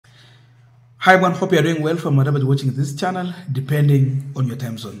Hi everyone, hope you are doing well from wherever you're watching this channel, depending on your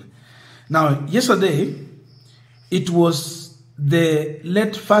time zone. Now, yesterday, it was the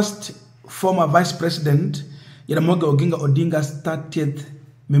late first former Vice President, Jaramogi Odinga's 30th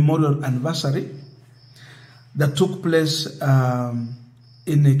memorial anniversary that took place in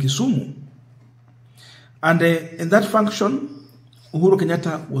Kisumu. And in that function, Uhuru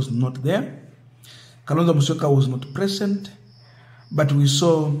Kenyatta was not there. Kalonzo Musyoka was not present, but we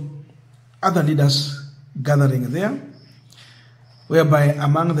saw other leaders gathering there, whereby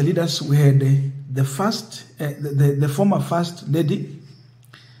among the leaders we had the former First Lady,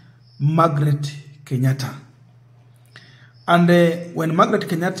 Magret Kenyatta. And when Magret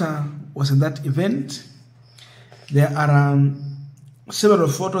Kenyatta was in that event, there are several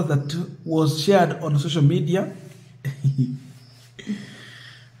photos that was shared on social media,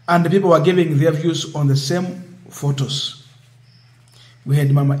 and the people were giving their views on the same photos. We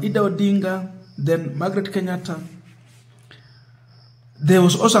had Mama Ida Odinga, then Magret Kenyatta. There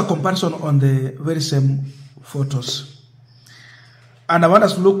was also a comparison on the very same photos. And I want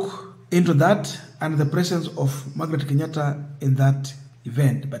us to look into that and the presence of Magret Kenyatta in that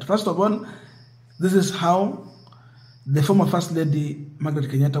event. But first of all, this is how the former First Lady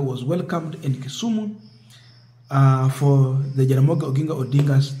Magret Kenyatta was welcomed in Kisumu for the Jaramogi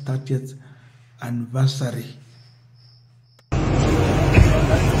Odinga's 30th anniversary.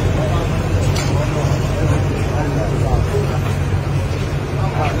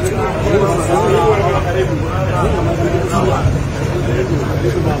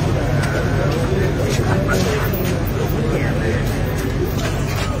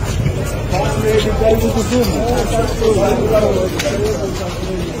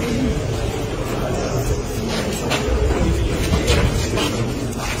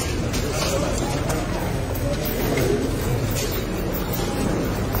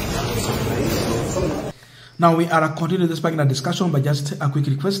 Now we are continuing this particular discussion, but just a quick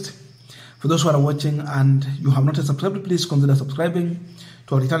request. For those who are watching and you have not yet subscribed, please consider subscribing.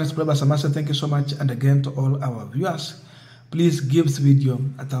 To our returning subscribers, I must say thank you so much. And again, to all our viewers, please give this video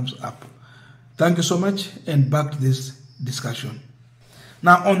a thumbs up. Thank you so much, and back to this discussion.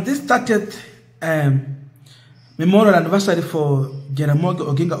 Now, on this 30th memorial anniversary for Jaramogi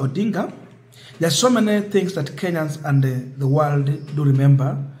Odinga, there are so many things that Kenyans and the world do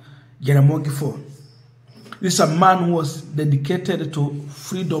remember Jaramogi for. This is a man who was dedicated to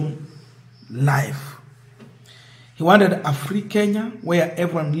freedom life. He wanted a free Kenya where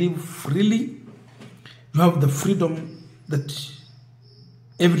everyone lives freely. You have the freedom that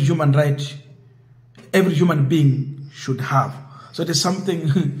every human being should have. So it is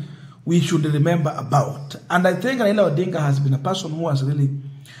something we should remember about. And I think Raila Odinga has been a person who has really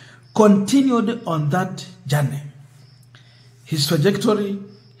continued on that journey. His trajectory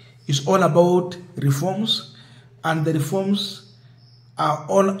is all about reforms, and the reforms are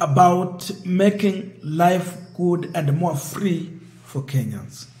all about making life good and more free for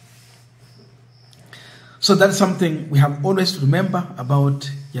Kenyans. So that's something we have always to remember about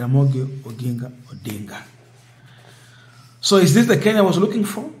Jaramogi Odinga. So is this the Kenya I was looking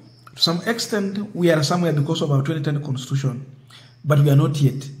for? To some extent, we are somewhere because of our 2010 constitution, but we are not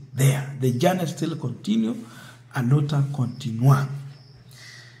yet there. The journey still continue and not continua.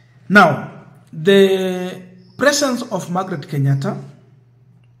 Now, the presence of Magret Kenyatta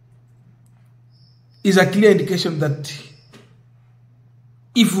is a clear indication that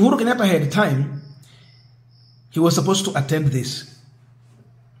if Uhuru Kenyatta had time, he was supposed to attend this.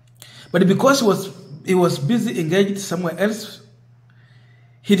 But because he was busy engaged somewhere else,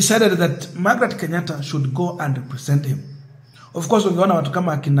 he decided that Magret Kenyatta should go and represent him. Of course, we want to come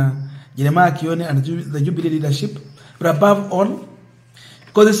akina Jeremiah Kioni and the Jubilee leadership, but above all,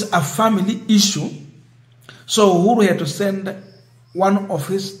 because it's a family issue, so Uhuru had to send one of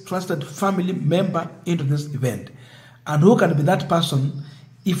his trusted family member into this event. And who can be that person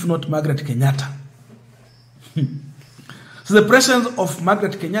if not Magret Kenyatta? So the presence of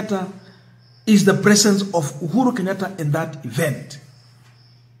Magret Kenyatta is the presence of Uhuru Kenyatta in that event.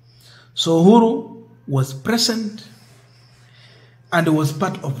 So Uhuru was present and was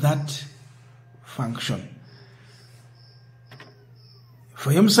part of that function. For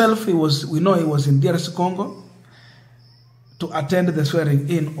himself, we know he was in DRC Congo to attend the swearing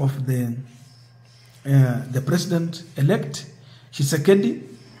in of the president-elect, Tshisekedi.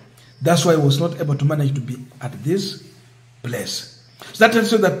 That's why he was not able to manage to be at this place. So that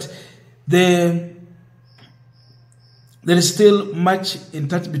tells you that there is still much in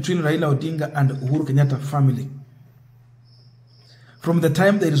touch between Raila Odinga and Uhuru Kenyatta family. From the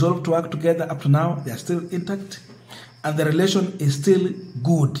time they resolved to work together up to now, they are still intact. and the relation is still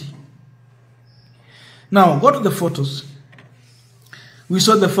good. Now, go to the photos. We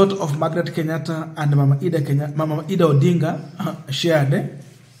saw the photo of Magret Kenyatta and Mama Ida Odinga shared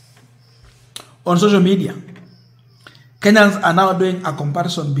on social media. Kenyans are now doing a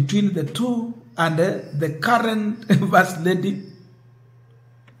comparison between the two and the current First Lady,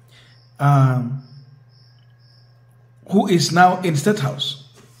 who is now in Statehouse.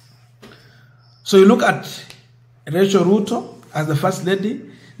 So you look at Rachel Ruto as the First Lady,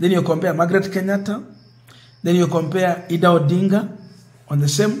 then you compare Magret Kenyatta, then you compare Ida Odinga on the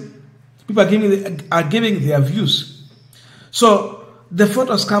same. People are giving their views. So the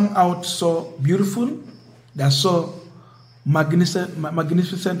photos come out so beautiful. They are so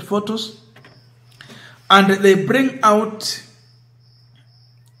magnificent photos. And they bring out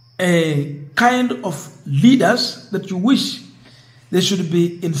a kind of leaders that you wish they should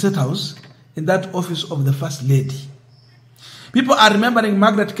be in Statehouse, in that office of the First Lady. People are remembering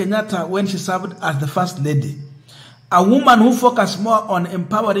Magret Kenyatta when she served as the First Lady. A woman who focused more on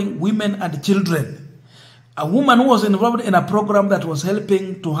empowering women and children. A woman who was involved in a program that was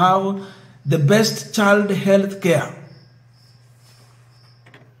helping to have the best child health care.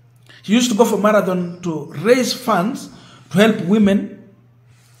 She used to go for marathon to raise funds to help women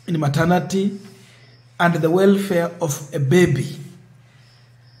in maternity and the welfare of a baby.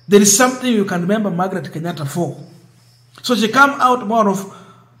 There is something you can remember Magret Kenyatta for. So she came out more of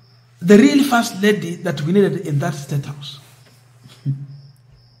the real First Lady that we needed in that Statehouse.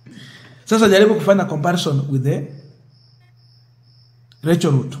 Sasa jaribu kufanya comparison with the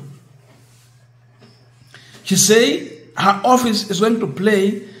Rachel Ruto. She said her office is going to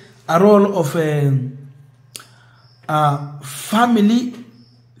play a role of a family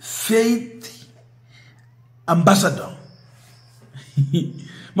faith ambassador.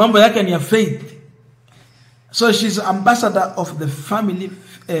 Mambo yake ni ya faith. So she's ambassador of the family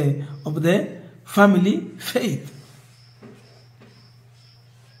faith.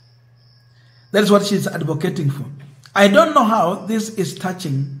 That is what she's advocating for. I don't know how this is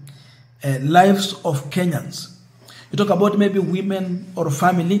touching lives of Kenyans. You talk about maybe women or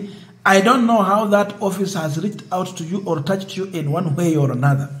family. I don't know how that office has reached out to you or touched you in one way or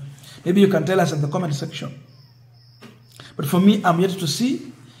another. Maybe you can tell us in the comment section. But for me, I'm yet to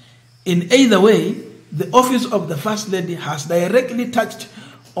see. In either way, the office of the First Lady has directly touched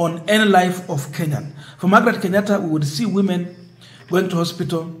on any life of Kenyan. For Magret Kenyatta, we would see women going to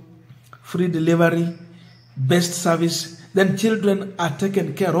hospital, free delivery, best service. Then children are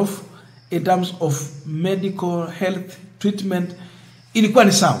taken care of in terms of medical health treatment. Ilikuwa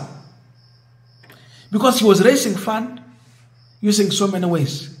ni sawa. Because he was raising fund using so many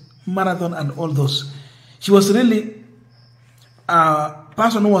ways, marathon and all those. She was really a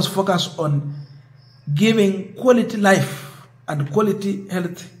person who was focused on giving quality life and quality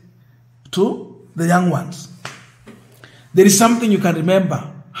health to the young ones. There is something you can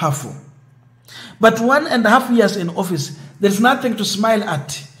remember her for. But 1.5 years in office, there's nothing to smile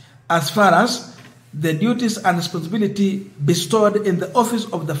at as far as the duties and responsibility bestowed in the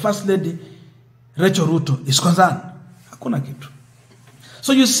office of the First Lady, Rachel Ruto, is concerned. Hakuna kitu.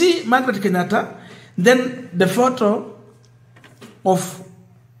 So you see Magret Kenyatta, then the photo of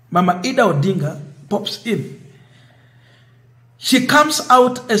Mama Ida Odinga pops in. She comes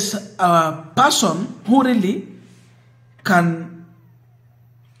out as a person who really can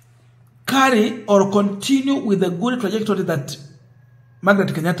carry or continue with the good trajectory that Magret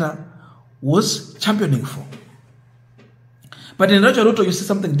Kenyatta was championing for. But in Rachel Ruto, you see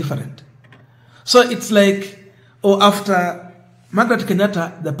something different. So it's like, after Magret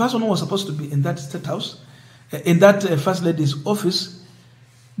Kenyatta, the person who was supposed to be in that Statehouse, in that First Lady's office,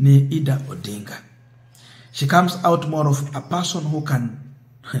 ni Ida Odinga. She comes out more of a person who can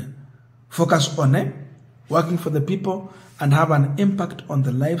focus on working for the people and have an impact on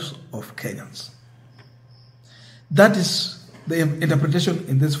the lives of Kenyans. That is the interpretation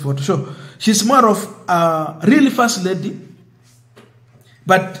in this photo. So she's more of a really First Lady,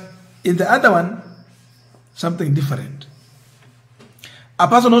 but in the other one, something different. A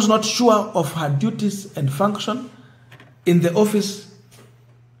person who's not sure of her duties and function in the office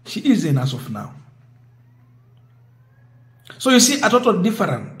she is in as of now. So you see a total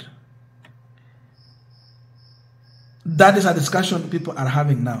different. That is a discussion people are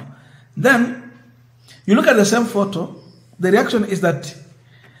having now. Then you look at the same photo, the reaction is that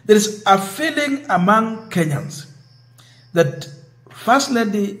there is a feeling among Kenyans that First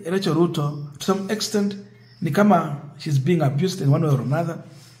Lady Rachel Ruto, to some extent, ni kama she's being abused in one way or another.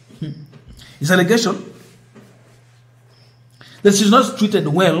 It's an allegation that she's not treated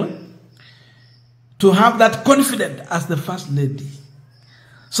well to have that confidence as the First Lady.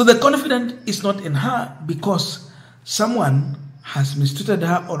 So the confidence is not in her because someone has mistreated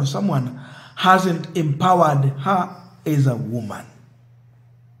her or someone hasn't empowered her as a woman.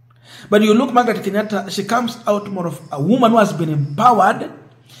 But you look, Magret Kenyatta, she comes out more of a woman who has been empowered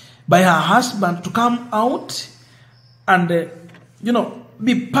by her husband to come out and,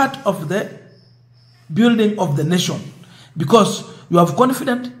 be part of the building of the nation. Because you have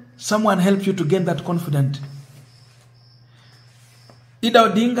confidence, someone helps you to gain that confidence.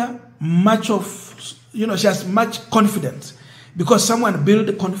 Odinga, she has much confidence because someone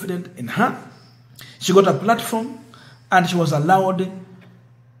built confidence in her. She got a platform and she was allowed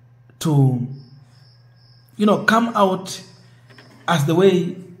to, come out as the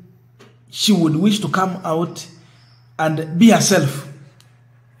way she would wish to come out and be herself.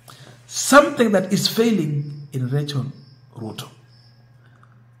 Something that is failing in Rachel Ruto.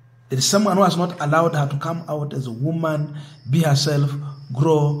 There is someone who has not allowed her to come out as a woman, be herself,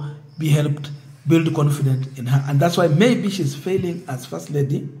 grow, be helped, build confidence in her. And that's why maybe she's failing as First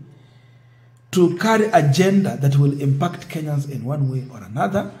Lady to carry agenda that will impact Kenyans in one way or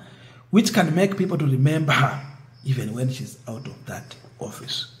another, which can make people to remember her even when she's out of that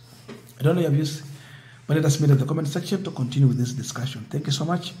office. I don't know your views, but let us meet in the comment section to continue with this discussion. Thank you so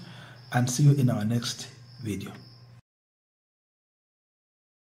much and see you in our next video.